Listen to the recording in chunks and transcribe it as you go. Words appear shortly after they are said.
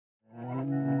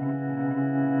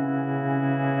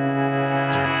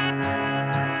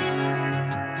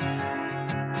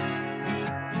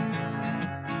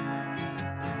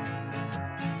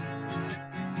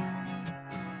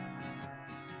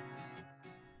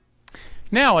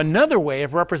Now, another way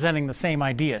of representing the same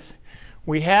ideas.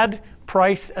 We had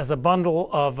price as a bundle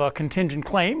of contingent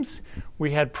claims.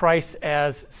 We had price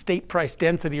as state price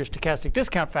density or stochastic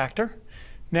discount factor.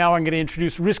 Now I'm going to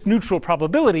introduce risk-neutral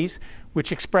probabilities,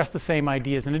 which express the same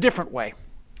ideas in a different way.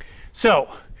 So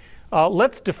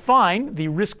let's define the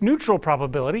risk-neutral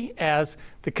probability as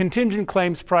the contingent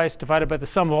claims price divided by the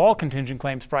sum of all contingent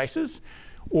claims prices,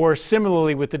 or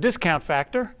similarly with the discount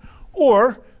factor,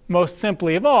 or most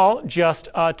simply of all, just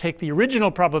take the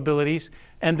original probabilities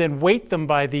and then weight them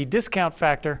by the discount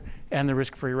factor and the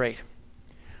risk-free rate.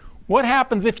 What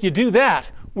happens if you do that?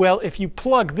 Well, if you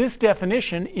plug this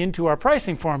definition into our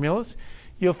pricing formulas,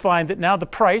 you'll find that now the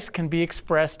price can be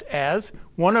expressed as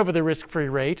 1 over the risk-free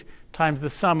rate times the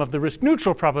sum of the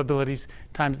risk-neutral probabilities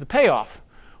times the payoff,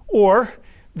 or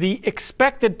the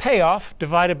expected payoff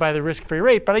divided by the risk-free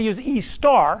rate. But I use E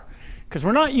star because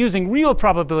we're not using real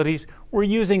probabilities, we're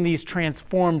using these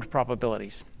transformed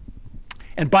probabilities.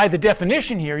 And by the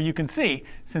definition here, you can see,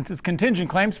 since it's contingent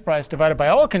claims price divided by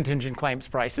all contingent claims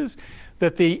prices,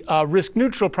 that the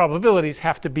risk-neutral probabilities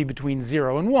have to be between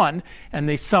 0 and 1, and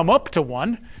they sum up to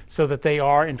 1, so that they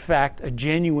are, in fact, a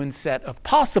genuine set of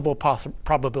possible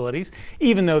probabilities,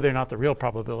 even though they're not the real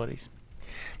probabilities.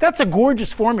 That's a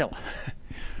gorgeous formula.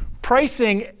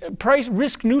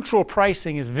 Risk-neutral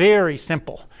pricing is very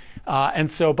simple. And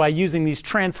so by using these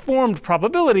transformed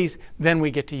probabilities, then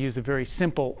we get to use a very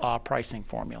simple pricing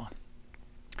formula.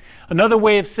 Another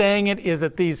way of saying it is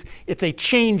that it's a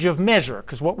change of measure,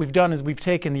 because what we've done is we've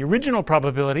taken the original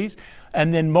probabilities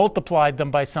and then multiplied them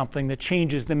by something that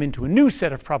changes them into a new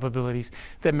set of probabilities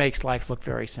that makes life look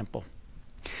very simple.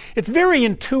 It's very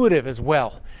intuitive as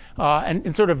well,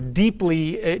 and sort of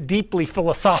deeply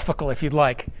philosophical, if you'd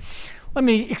like. Let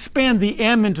me expand the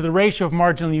m into the ratio of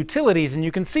marginal utilities, and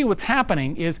you can see what's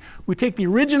happening is we take the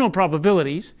original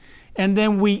probabilities and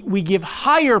then we give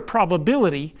higher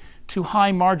probability to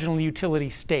high marginal utility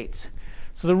states.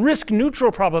 So the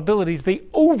risk-neutral probabilities, they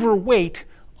overweight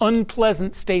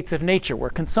unpleasant states of nature where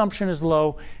consumption is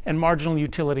low and marginal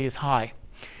utility is high.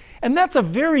 And that's a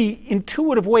very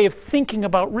intuitive way of thinking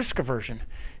about risk aversion.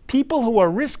 People who are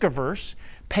risk averse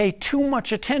pay too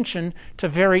much attention to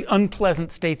very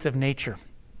unpleasant states of nature.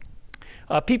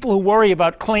 People who worry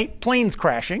about planes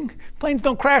crashing, planes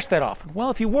don't crash that often. Well,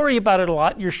 if you worry about it a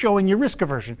lot, you're showing your risk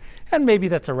aversion, and maybe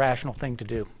that's a rational thing to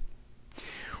do.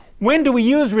 When do we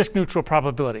use risk-neutral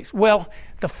probabilities? Well,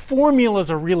 the formulas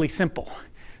are really simple.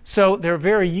 So they're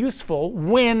very useful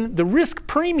when the risk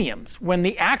premiums, when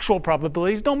the actual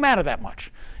probabilities don't matter that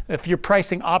much. If you're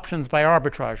pricing options by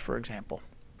arbitrage, for example.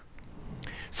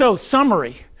 So,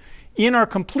 summary. In our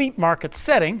complete market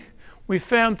setting, we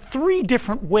found 3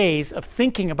 different ways of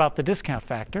thinking about the discount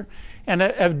factor and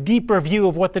a deeper view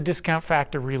of what the discount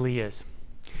factor really is.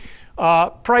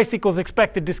 Price equals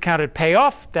expected discounted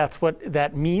payoff. That's what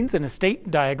that means in a state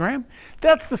diagram.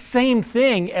 That's the same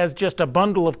thing as just a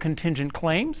bundle of contingent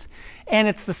claims. And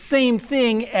it's the same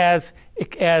thing as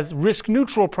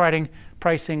risk-neutral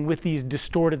pricing with these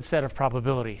distorted set of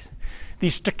probabilities. The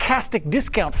stochastic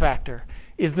discount factor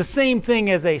is the same thing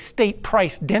as a state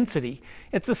price density.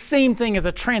 It's the same thing as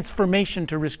a transformation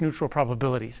to risk-neutral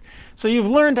probabilities. So you've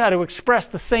learned how to express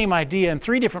the same idea in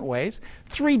 3 different ways,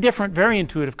 3 different very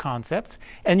intuitive concepts,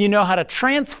 and you know how to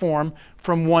transform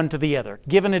from one to the other.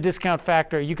 Given a discount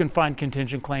factor, you can find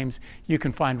contingent claims, you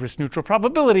can find risk-neutral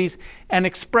probabilities, and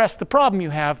express the problem you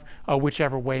have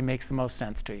whichever way makes the most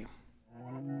sense to you.